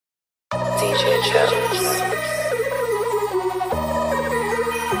DJ Jones.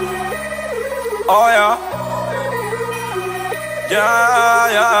 Oh yeah.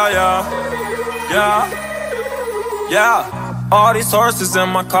 Yeah. All these horses in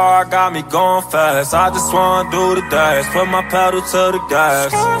my car got me going fast. I just wanna do the dash, put my pedal to the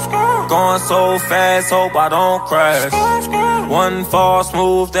gas. Going so fast, hope I don't crash. One false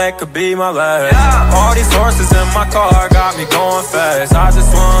move, that could be my last. All these horses in my car got me going fast. I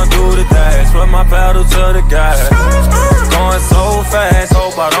just wanna do the dash, put my pedal to the gas. Going so fast,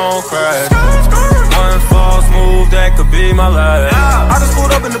 hope I don't crash. One false move, that could be my last. I just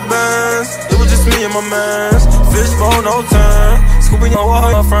pulled up in the Benz, it was just me and my mans. Fishbowl, no turn, scooping on all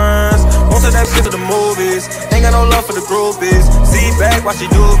her friends. Won't take that shit to the movies, ain't got no love for the groupies. See back while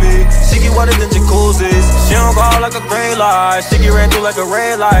she do me, she get wetter than jacuzzis. She don't go out like a gray light, she get ran through like a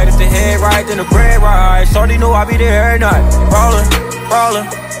red light. If the head right, then the bread right. Shorty knew I be there every night. Rollin',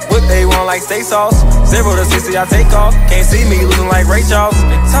 whip A1 like steak sauce. 0 to 60, I take off. Can't see me losing like Ray Charles.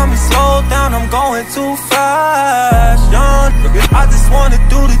 They tell me slow down, I'm going too fast. Young, I just wanna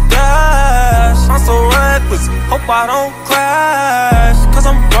do the dash. I'm so reckless, hope I don't crash. Cause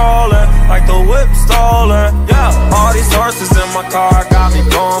I'm rollin' like the whip stolen. Yeah, all these horses in my car got me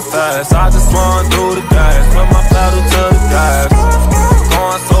going fast. I just wanna do the dash, put my pedal to the gas.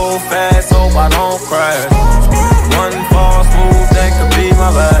 Going so fast, hope I don't crash. One false move, that could be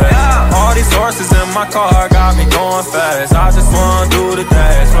my last. All these horses in my car got me going fast. I just wanna do the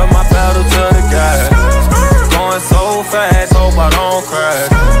dash, put my pedal to the gas. Going so fast, hope I don't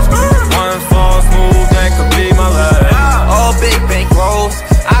crash. One false move, that could be my last. All big bank rolls,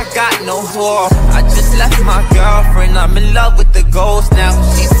 I got no whore. I just left my girlfriend, I'm in love with the ghost now.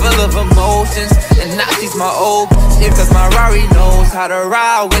 She's full of emotions, and now she's my old shit. Cause my Rari knows how to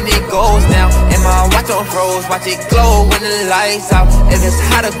ride when it goes down. And my watch on froze, watch it glow when the lights out. If it's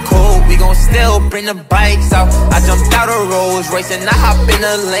hot or cold, we gon' still bring the bikes out. I jumped out of Rolls Royce and I hop in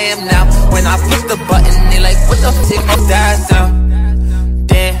a Lamb now. When I push the button, they like, what the fuck is that sound?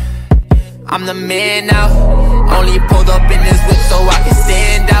 Damn, I'm the man now. Only pulled up in this whip so I can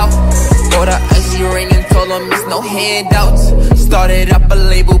stand out. Bought a icy ring and told them it's no handouts. Started up a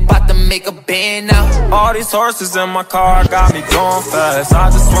label, bout to make a band now. All these horses in my car got me going fast. I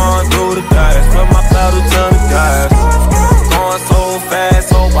just wanna do the dash, put my pedal to the gas. Going so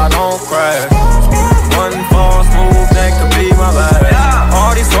fast, hope I don't crash. One false move, that could be my last.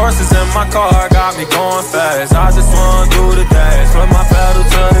 All these horses in my car got me going fast. I just wanna do the dash, put my pedal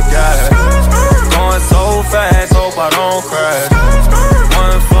to the gas. Going so fast, hope I don't crash.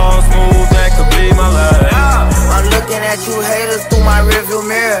 One false move, that could be my last. I'm looking at you haters through my rearview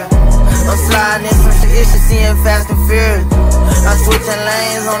mirror. I'm sliding in some shit, she seeing Fast and Furious. I'm switching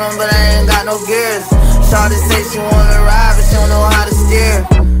lanes on them, but I ain't got no gears. Shawty say she wanna ride, but she don't know how to steer.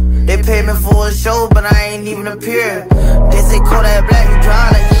 They paid me for a show, but I ain't even appear. They say Kodak Black, you dry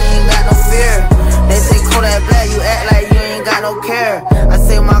like you ain't got no fear. They say Kodak Black, you act like you ain't got no care. I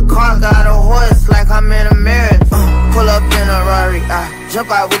say my car got a horse like I'm in a mirror. Pull up in a Rari, I jump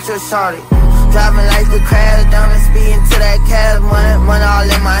out with your shawty. Driving like the crash, down and speeding to that cash. Money all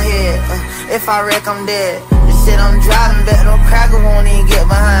in my head. If I wreck, I'm dead. The shit I'm driving, bet no cracker won't even get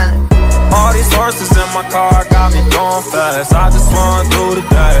behind it. All these horses in my car got me going fast. I just wanna do the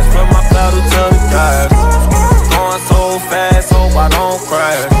dash, put my pedal to the gas. Going so fast, hope I don't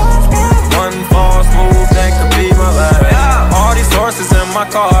crash. One false move, that could be my last. All these horses in my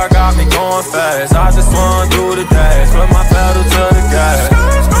car got me going fast. I just wanna do the